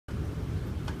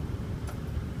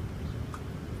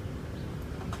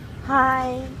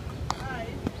Hi.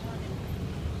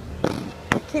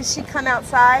 Can she come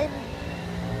outside?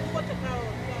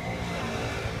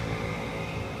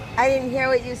 I didn't hear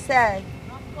what you said.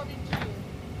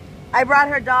 I brought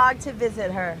her dog to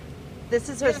visit her. This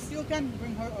is her. Yes, you can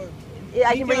bring her out.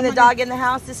 I can bring the dog in the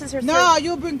house. This is her. No,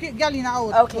 you bring Galina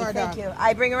out. Okay, thank you.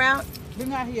 I bring her out?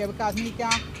 Bring her here because me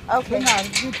can't. Okay. Bring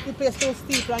her. The place so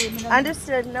steep. Right?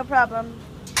 Understood. No problem.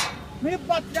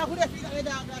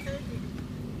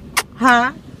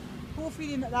 Huh? Who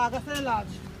feeding the dog? That's the lodge.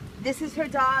 This is her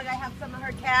dog. I have some of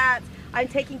her cats. I'm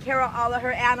taking care of all of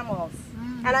her animals.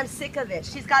 And I'm sick of it.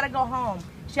 She's got to go home.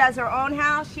 She has her own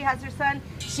house. She has her son.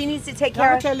 She needs to take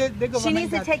care of. She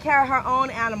needs to take care of her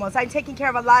own animals. I'm taking care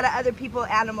of a lot of other people's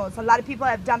animals. A lot of people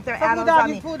have dumped their animals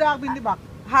on me. Who dog in the back?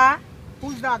 Huh?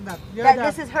 Whose dog that?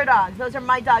 This is her dog. Those are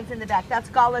my dogs in the back. That's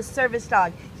Gala's service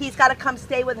dog. He's got to come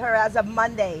stay with her as of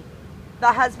Monday.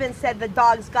 The husband said the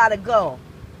dog's got to go.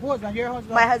 Who husband? Your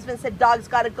husband? My husband said dog's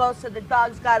got to go, so the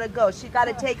dog's got to go. She got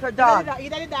to take her dog.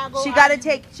 She got to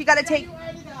take.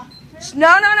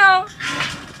 No.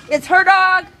 It's her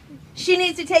dog. She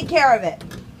needs to take care of it.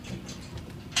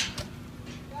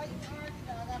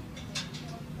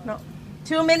 No.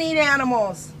 Too many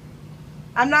animals.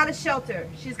 I'm not a shelter.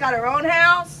 She's got her own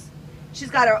house. She's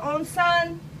got her own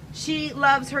son. She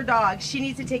loves her dog. She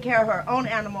needs to take care of her own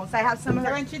animals. I have some of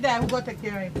her. When she die, who go take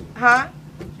care of it? Huh?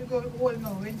 She go old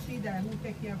now. When she die, who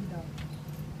take care of the dog?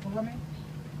 A woman?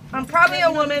 I'm probably a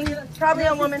woman. Probably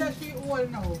a woman. She old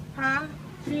now. Huh?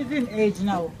 She's in age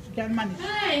now. She can manage.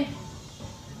 Hi.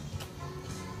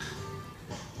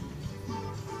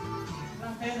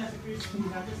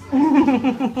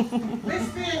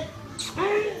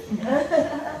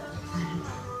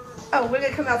 Oh, we're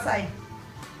gonna come outside.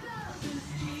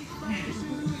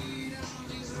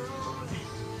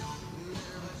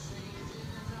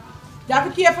 You have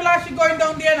to be careful how she's going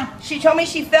down there now. She told me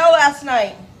she fell last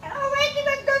night.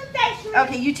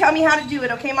 Okay, you tell me how to do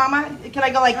it, okay, Mama? Can I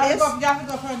go like this? You have to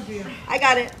go front here. I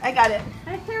got it.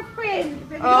 That's her friend.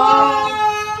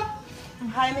 Oh.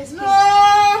 Hi, Miss.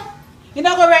 No! You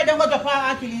don't go right down, go to park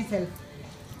and kill yourself.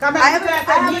 Come back. I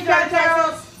have a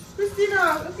driver's.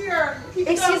 Christina, look here.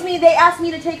 Excuse me, they asked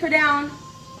me to take her down.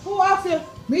 Who asked you?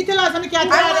 Me tell us when you can't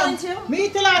I'm willing to. Me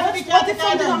tell us when you can't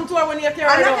What come to her when you carry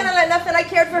I'm her not gonna let nothing. I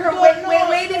cared for her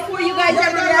way before you guys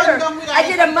ever met her. I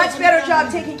did a much better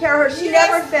job taking care of her. She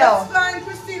never fell. That's fine,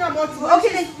 Christina, but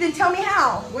Okay, then tell me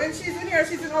how. when she's in here,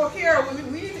 she's in our care.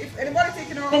 If anybody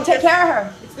taking her Then out, take care of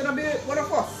her. it's gonna be one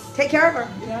of us. Take care of her.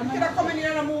 You cannot come in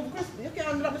here and move. You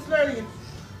cannot drop this learning.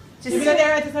 Just You there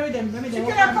right to with them. You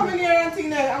cannot come in here and think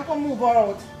that and come move her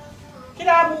out. Can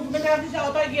I move? Make her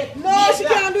out or get? No, she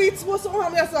can't do it. It's supposed to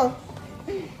harm yourself.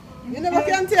 You never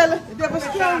can tell. The devil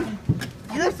can.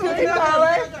 you look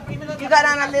beautiful. You got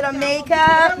on a little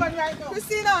makeup.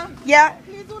 Christina, Yeah.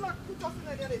 please do not put us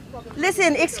in the problem.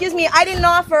 Listen, excuse me. I didn't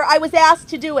offer. I was asked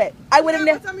to do it. I would have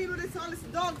Yeah, never. but I mean, with this all this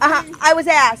dog thing. I was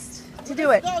asked to do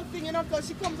it. Dog thing, you know, because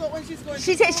she comes out when she's going.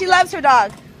 She loves her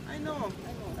dog. I know.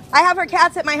 I have her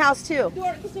cats at my house too.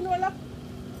 Christina,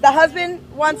 The husband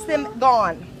wants them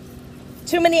gone.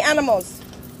 Too many animals.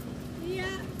 Yeah.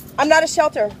 I'm not a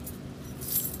shelter.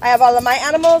 I have all of my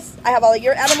animals. I have all of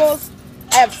your animals.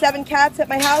 I have 7 cats at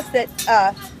my house that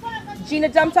Gina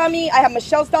dumped on me. I have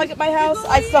Michelle's dog at my house.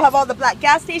 I still have all the black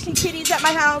gas station kitties at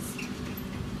my house.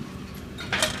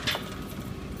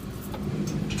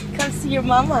 Come see your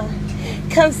mama.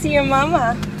 Come see your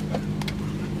mama.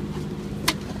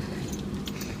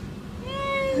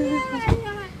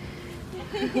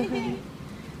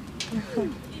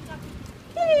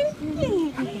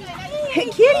 Hey,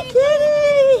 kitty,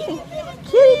 kitty,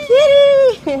 kitty,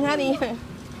 kitty. Honey,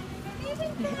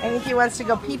 I think he wants to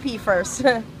go pee pee first.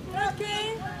 Okay.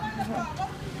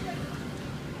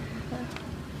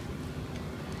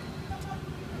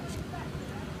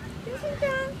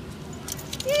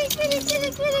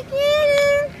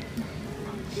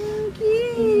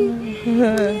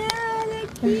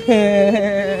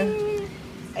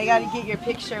 I gotta get your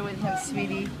picture with him,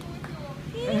 sweetie.